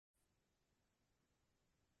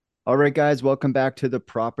All right, guys, welcome back to the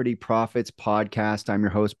Property Profits Podcast. I'm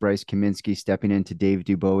your host, Bryce Kaminsky, stepping into Dave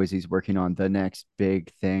Dubois as he's working on the next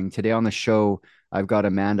big thing. Today on the show, I've got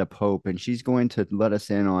Amanda Pope, and she's going to let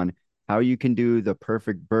us in on how you can do the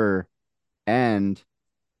perfect Brrr and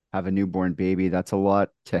have a newborn baby. That's a lot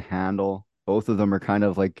to handle. Both of them are kind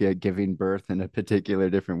of like giving birth in a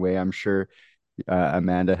particular different way. I'm sure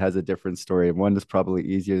Amanda has a different story, and one is probably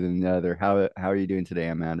easier than the other. How are you doing today,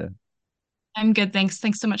 Amanda? I'm good, thanks.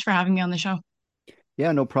 Thanks so much for having me on the show.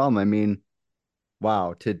 Yeah, no problem. I mean,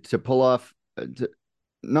 wow, to pull off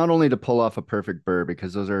not only to pull off a perfect Burr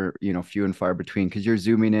because those are, few and far between because you're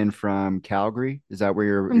zooming in from Calgary. Is that where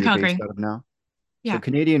you're From you're based Calgary. out of now? So Yeah.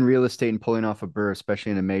 Canadian real estate and pulling off a Burr,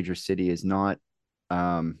 especially in a major city, is not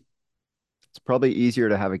um it's probably easier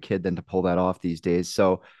to have a kid than to pull that off these days.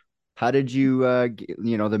 So how did you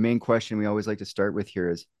the main question we always like to start with here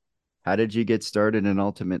is how did you get started and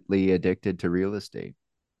ultimately addicted to real estate?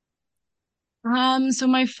 So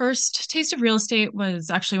my first taste of real estate was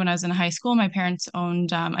actually when I was in high school. My parents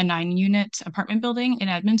owned a 9 unit apartment building in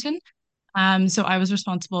Edmonton. So I was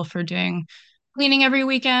responsible for doing cleaning every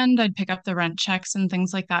weekend. I'd pick up the rent checks and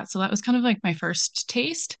things like that. So that was kind of like my first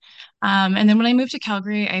taste. And then when I moved to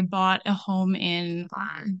Calgary, I bought a home in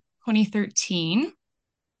 2013.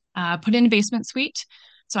 Put in a basement suite.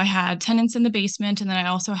 So I had tenants in the basement, and then I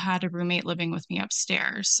also had a roommate living with me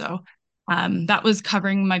upstairs. So that was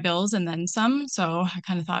covering my bills and then some. So I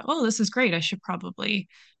kind of thought, oh, this is great. I should probably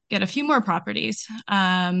get a few more properties.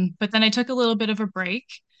 But then I took a little bit of a break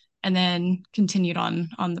and then continued on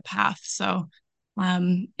the path. So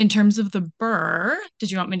in terms of the Burr,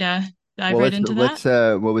 did you want me to dive Well, right let's into that?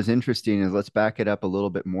 let's what was interesting is let's back it up a little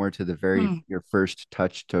bit more to the very Hmm. your first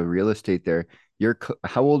touch to real estate there.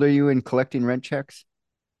 How old are you in collecting rent checks?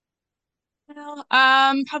 Well,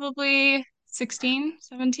 probably 16,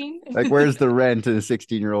 17. Like where's the rent and a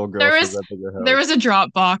 16-year-old girl There shows was up at your there house? was a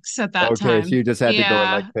drop box at that Okay, so time. you just had to go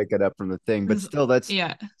and like Yeah. pick it up from the thing. But 'Cause- still that's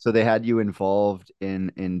yeah, so they had you involved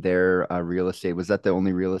in their real estate. Was that the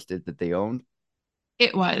only real estate that they owned?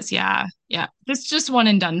 it was. Yeah. Yeah. Just one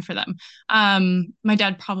and done for them. My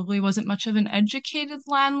dad probably wasn't much of an educated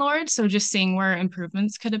landlord, so just seeing where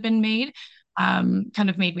improvements could have been made kind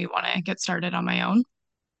of made me want to get started on my own.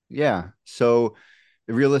 Yeah. So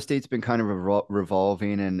the real estate's been kind of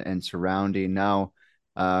revolving and surrounding now.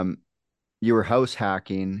 Um, you were house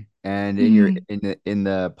hacking, and in your Mhm. in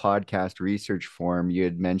the podcast research form you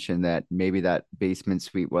had mentioned that maybe that basement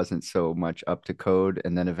suite wasn't so much up to code,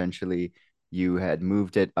 and then eventually you had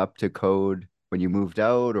moved it up to code when you moved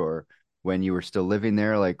out or when you were still living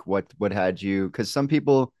there. Like what had you, because some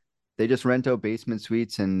people they just rent out basement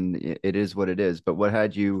suites and it is what it is, but what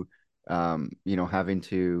had you having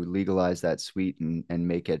to legalize that suite and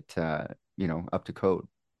make it up to code?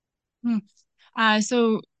 Hmm.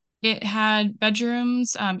 So it had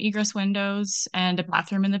bedrooms, egress windows, and a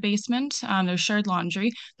bathroom in the basement. There's shared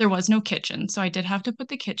laundry. There was no kitchen, so I did have to put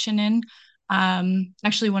the kitchen in.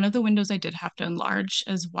 Actually, one of the windows I did have to enlarge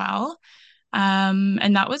as well.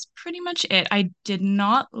 And that was pretty much it. I did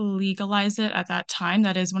not legalize it at that time.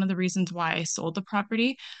 That is one of the reasons why I sold the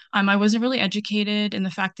property. I wasn't really educated in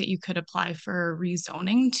the fact that you could apply for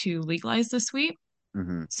rezoning to legalize the suite.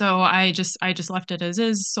 Mm-hmm. So I just left it as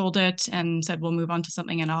is, sold it, and said we'll move on to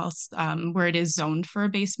something else where it is zoned for a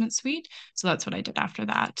basement suite. So that's what I did after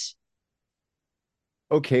that.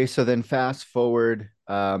 Okay, so then fast forward,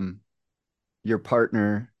 your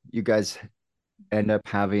partner, you guys end up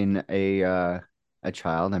having a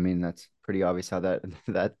child. I mean, that's pretty obvious how that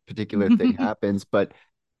that particular thing happens. But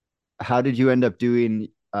how did you end up doing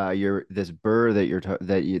your this burr that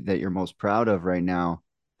you're most proud of right now?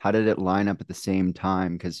 How did it line up at the same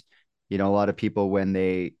time? Because a lot of people when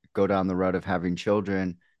they go down the route of having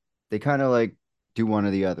children, they kind of like do one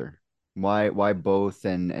or the other. Why both?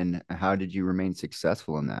 And how did you remain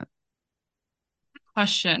successful in that?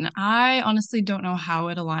 Question. I honestly don't know how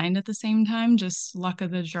it aligned at the same time, just luck of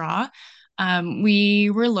the draw. We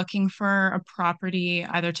were looking for a property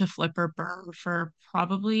either to flip or burn for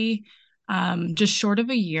probably just short of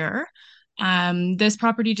a year. This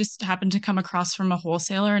property just happened to come across from a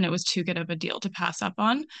wholesaler and it was too good of a deal to pass up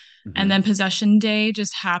on. And Hmm. then possession day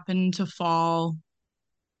just happened to fall,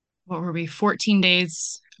 what were we, 14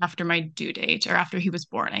 days after my due date or after he was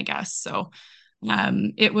born, I guess. So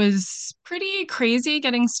it was pretty crazy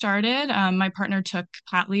getting started. My partner took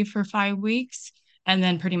pat leave for 5 weeks and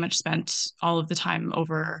then pretty much spent all of the time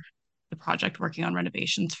over the project working on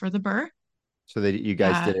renovations for the Burr. So that you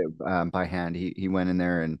guys Yeah. did it by hand. He went in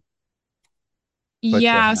there and put the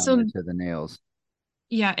Yeah. hammer So to the nails.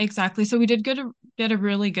 Yeah, exactly. So we did get a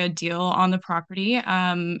really good deal on the property.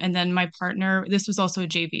 And then my partner, this was also a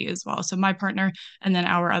JV as well. So my partner and then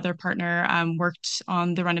our other partner worked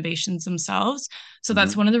on the renovations themselves. So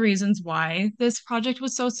that's Hmm. one of the reasons why this project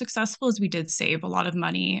was so successful is we did save a lot of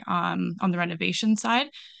money on the renovation side.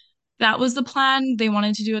 That was the plan. They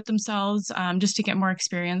wanted to do it themselves, just to get more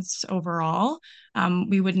experience overall.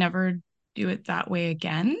 We would never do it that way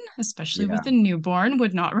again, especially Yeah, with a newborn.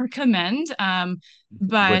 Would not recommend. would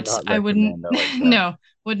But not I wouldn't, recommend. I like that. no,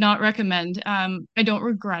 would not recommend. I don't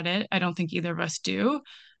regret it. I don't think either of us do.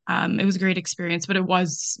 It was a great experience, but it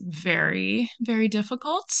was very, very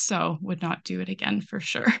difficult. So would not do it again for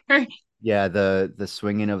sure. Yeah, the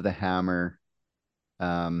swinging of the hammer,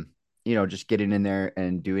 um, just getting in there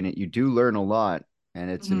and doing it. You do learn a lot, and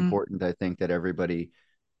it's Mhm. important, I think, that everybody.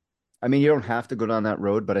 I mean, you don't have to go down that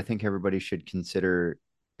road, but I think everybody should consider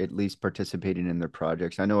at least participating in their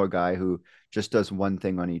projects. I know a guy who just does one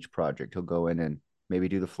thing on each project. He'll go in and maybe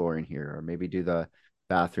do the flooring here or maybe do the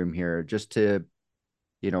bathroom here just to,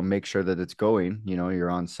 make sure that it's going, you're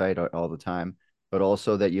on site all the time, but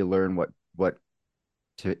also that you learn what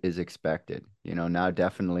is expected. Now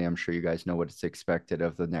definitely I'm sure you guys know what's expected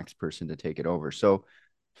of the next person to take it over. So,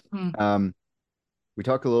 Mm. um, we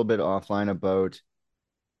talked a little bit offline about,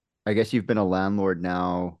 I guess you've been a landlord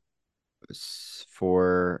now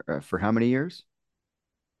for how many years?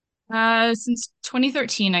 Since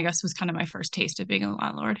 2013, I guess was kind of my first taste of being a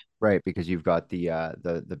landlord. Right, because you've got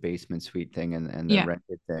the basement suite thing and the Yeah.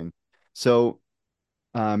 rented thing. So,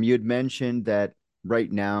 you had mentioned that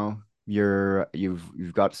right now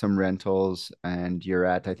you've got some rentals and you're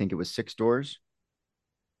at, I think it was 6 doors,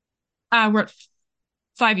 We're at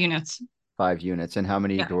 5 units. 5 units. And how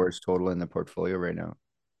many Yeah. doors total in the portfolio right now?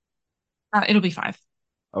 It'll be five.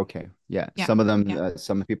 Okay. Yeah. Yeah. Some of them, Yeah.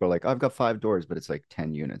 some people are like, I've got 5 doors, but it's like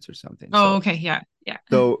 10 units or something. Oh, So, okay. Yeah. Yeah.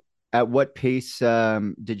 so at what pace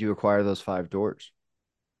did you acquire those 5 doors?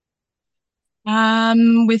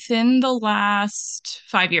 Within the last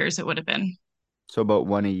 5 years, it would have been. So about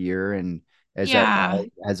one a year. And has that Yeah. all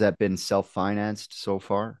has that been self-financed so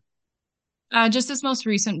far? Just this most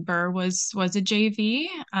recent Brrr was a JV.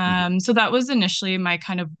 Mhm. So that was initially my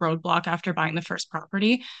kind of roadblock after buying the first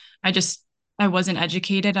property. I just I wasn't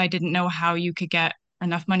educated. I didn't know how you could get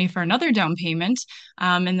enough money for another down payment.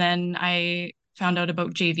 And then I found out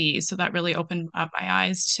about JVs. So that really opened up my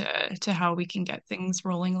eyes to how we can get things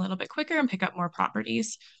rolling a little bit quicker and pick up more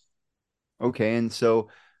properties. Okay. And so,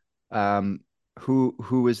 um, who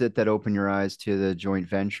was it that opened your eyes to the joint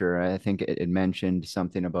venture? I think it mentioned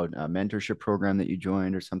something about a mentorship program that you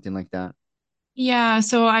joined or something like that. Yeah,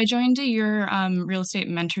 so I joined a year real estate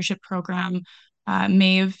mentorship program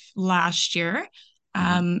May of last year.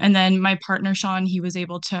 Mhm. And then my partner Sean, he was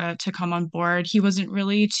able to come on board. He wasn't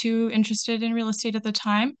really too interested in real estate at the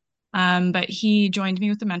time, but he joined me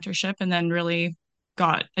with the mentorship and then really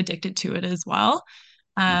got addicted to it as well.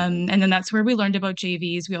 Mhm. And then that's where we learned about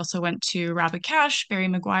JVs. We also went to Rapid Cash, Barry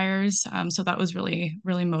Maguire's. So that was really,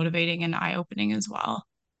 really motivating and eye-opening as well.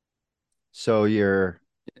 So you're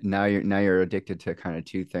addicted to kind of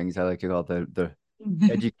two things. I like to call the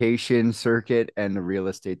education circuit and the real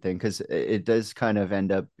estate thing because it does kind of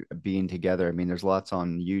end up being together. I mean, there's lots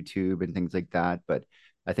on YouTube and things like that, but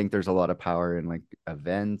I think there's a lot of power in like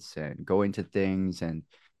events and going to things and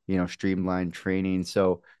streamlined training.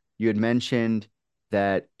 So you had mentioned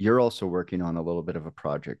that you're also working on a little bit of a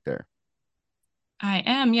project there. I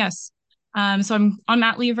am, yes. So I'm on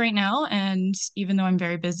mat leave right now, and even though I'm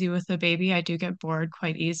very busy with the baby, I do get bored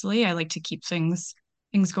quite easily. I like to keep things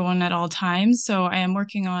going at all times. So I am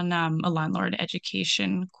working on a landlord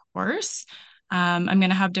education course. I'm going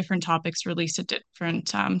to have different topics released at different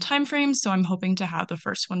time frames. So I'm hoping to have the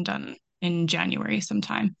first one done in January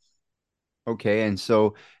sometime. Okay, and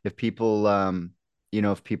so if people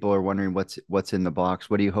if people are wondering what's in the box,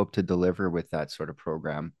 what do you hope to deliver with that sort of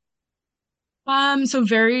program? So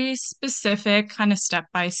very specific, kind of step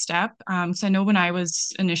by step. So I know when I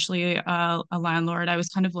was initially a landlord, I was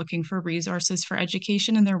kind of looking for resources for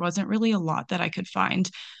education, and there wasn't really a lot that I could find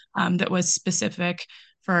that was specific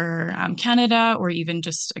for Canada or even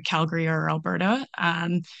just Calgary or Alberta.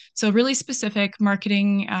 So really specific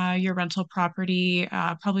marketing your rental property.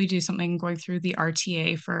 Probably do something going through the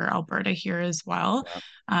RTA for Alberta here as well.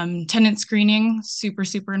 Yeah. Tenant screening, super,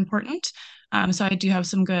 super important. So I do have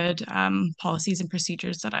some good policies and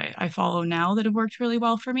procedures that I follow now that have worked really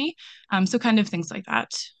well for me. So kind of things like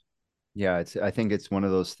that. Yeah, I think it's one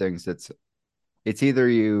of those things it's either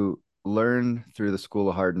you learn through the school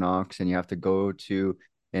of hard knocks and you have to go to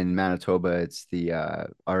in Manitoba, it's the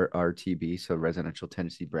RTB, so residential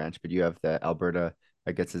tenancy branch, but you have the Alberta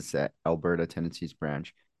I guess it's at Alberta Tendencies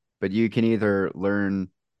branch. But you can either learn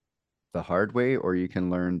the hard way or you can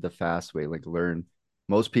learn the fast way. Like learn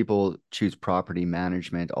most people choose property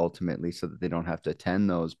management ultimately so that they don't have to attend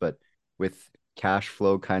those. But with cash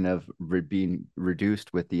flow kind of being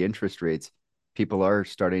reduced with the interest rates, people are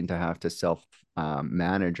starting to have to self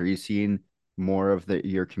manage. Are you seeing more of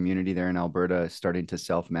your community there in Alberta starting to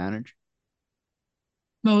self manage?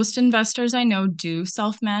 Most investors I know do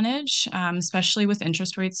self-manage, especially with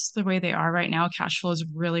interest rates the way they are right now. Cash flow is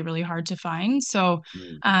really, really hard to find. So,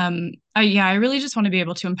 Mm. I really just want to be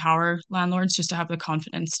able to empower landlords just to have the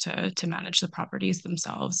confidence to manage the properties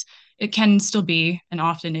themselves. It can still be and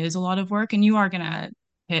often is a lot of work, and you are going to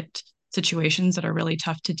hit situations that are really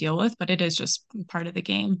tough to deal with, but it is just part of the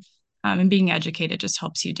game. And being educated just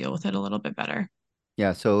helps you deal with it a little bit better.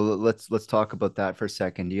 Yeah, so let's talk about that for a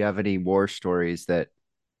second. Do you have any war stories that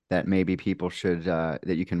maybe people should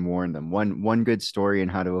that you can warn them? One good story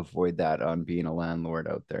and how to avoid that on being a landlord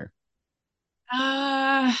out there.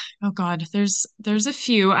 Uh, oh God, there's a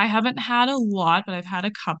few. I haven't had a lot, but I've had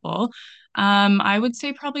a couple. I would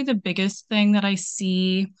say probably the biggest thing that I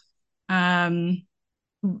see um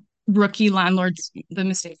rookie landlords, the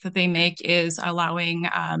mistake that they make is allowing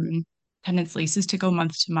tenants' leases to go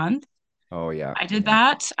month to month. Oh yeah. I did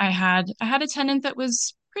that. I had a tenant that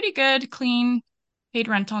was pretty good, clean, paid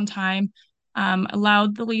rent on time,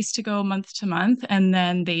 allowed the lease to go month to month, and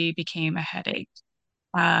then they became a headache.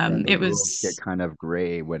 Yeah, the It rules get was kind of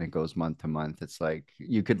gray when it goes month to month. It's like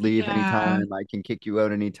you could leave yeah. anytime, I can kick you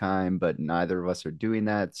out anytime, but neither of us are doing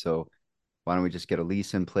that. So why don't we just get a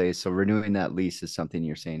lease in place? So renewing that lease is something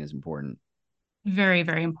you're saying is important. Very,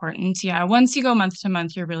 very important. Yeah. Once you go month to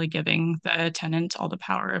month, you're really giving the tenant all the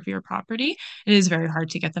power of your property. It is very hard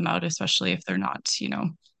to get them out, especially if they're not,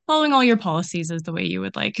 following all your policies as the way you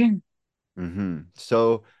would like.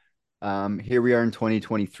 So here we are in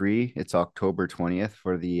 2023. It's October 20th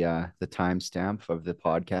for the timestamp of the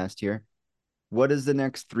podcast here. What does the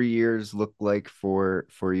next 3 years look like for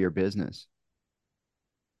your business?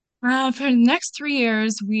 For the next 3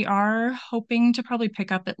 years, we are hoping to probably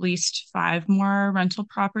pick up at least five more rental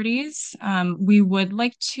properties. We would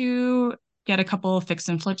like to get a couple of fix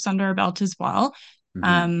and flips under our belt as well. Hmm.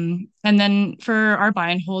 And then for our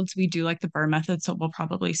buy and holds, we do like the Brrr method, so we'll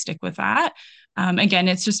probably stick with that. Again,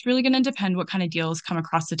 it's just really going to depend what kind of deals come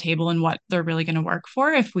across the table and what they're really going to work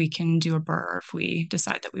for, if we can do a Brrr or if we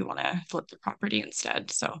decide that we want to flip the property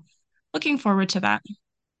instead. So looking forward to that.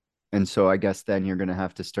 And so I guess then you're going to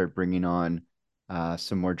have to start bringing on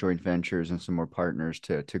some more joint ventures and some more partners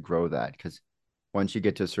to grow that. Because once you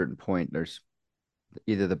get to a certain point, there's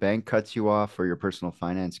either the bank cuts you off or your personal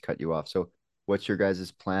finance cut you off. So what's your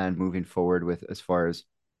guys' plan moving forward with as far as,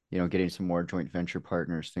 getting some more joint venture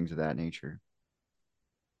partners, things of that nature?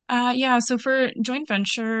 Yeah, so for joint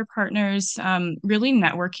venture partners, really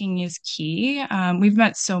networking is key. We've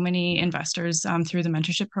met so many investors through the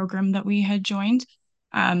mentorship program that we had joined.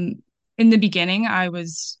 Um, in the beginning, I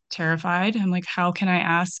was terrified. I'm like, how can I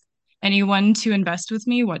ask anyone to invest with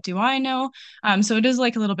me? What do I know? So it is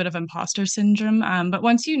like a little bit of imposter syndrome. But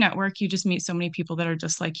once you network, you just meet so many people that are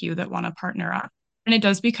just like you that want to partner up. And it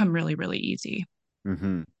does become really, really easy.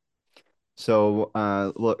 Hmm. So,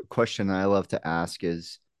 look, question I love to ask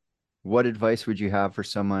is, what advice would you have for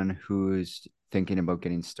someone who's thinking about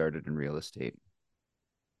getting started in real estate?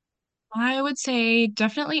 I would say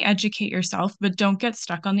definitely educate yourself, but don't get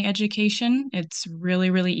stuck on the education. It's really,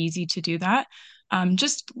 really easy to do that.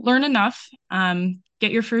 Just learn enough,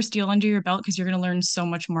 get your first deal under your belt because you're going to learn so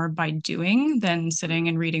much more by doing than sitting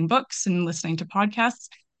and reading books and listening to podcasts.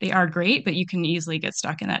 They are great, but you can easily get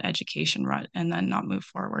stuck in that education rut and then not move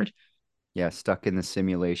forward. Yeah, stuck in the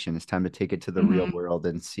simulation. It's time to take it to the real Hmm. world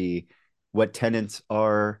and see what tenants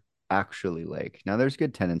are actually like. Now, there's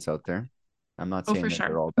good tenants out there. I'm not Oh, saying for that sure.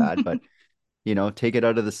 they're all bad, but take it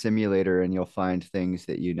out of the simulator and you'll find things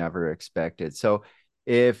that you never expected. So,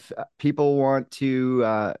 if people want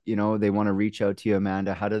to, they want to reach out to you,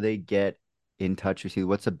 Amanda, how do they get in touch with you?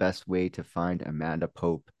 What's the best way to find Amanda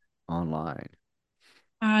Pope online?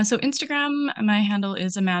 So Instagram, my handle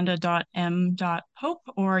is amanda.m.pope,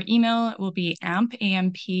 or email it will be amp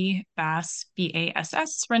bass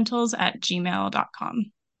rentals at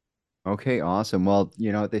gmail.com. Okay, awesome. Well,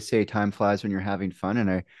 what they say, time flies when you're having fun,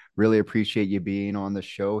 and I really appreciate you being on the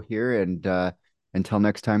show here. And until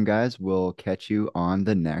next time, guys, we'll catch you on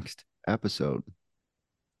the next episode.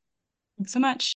 Thanks so much.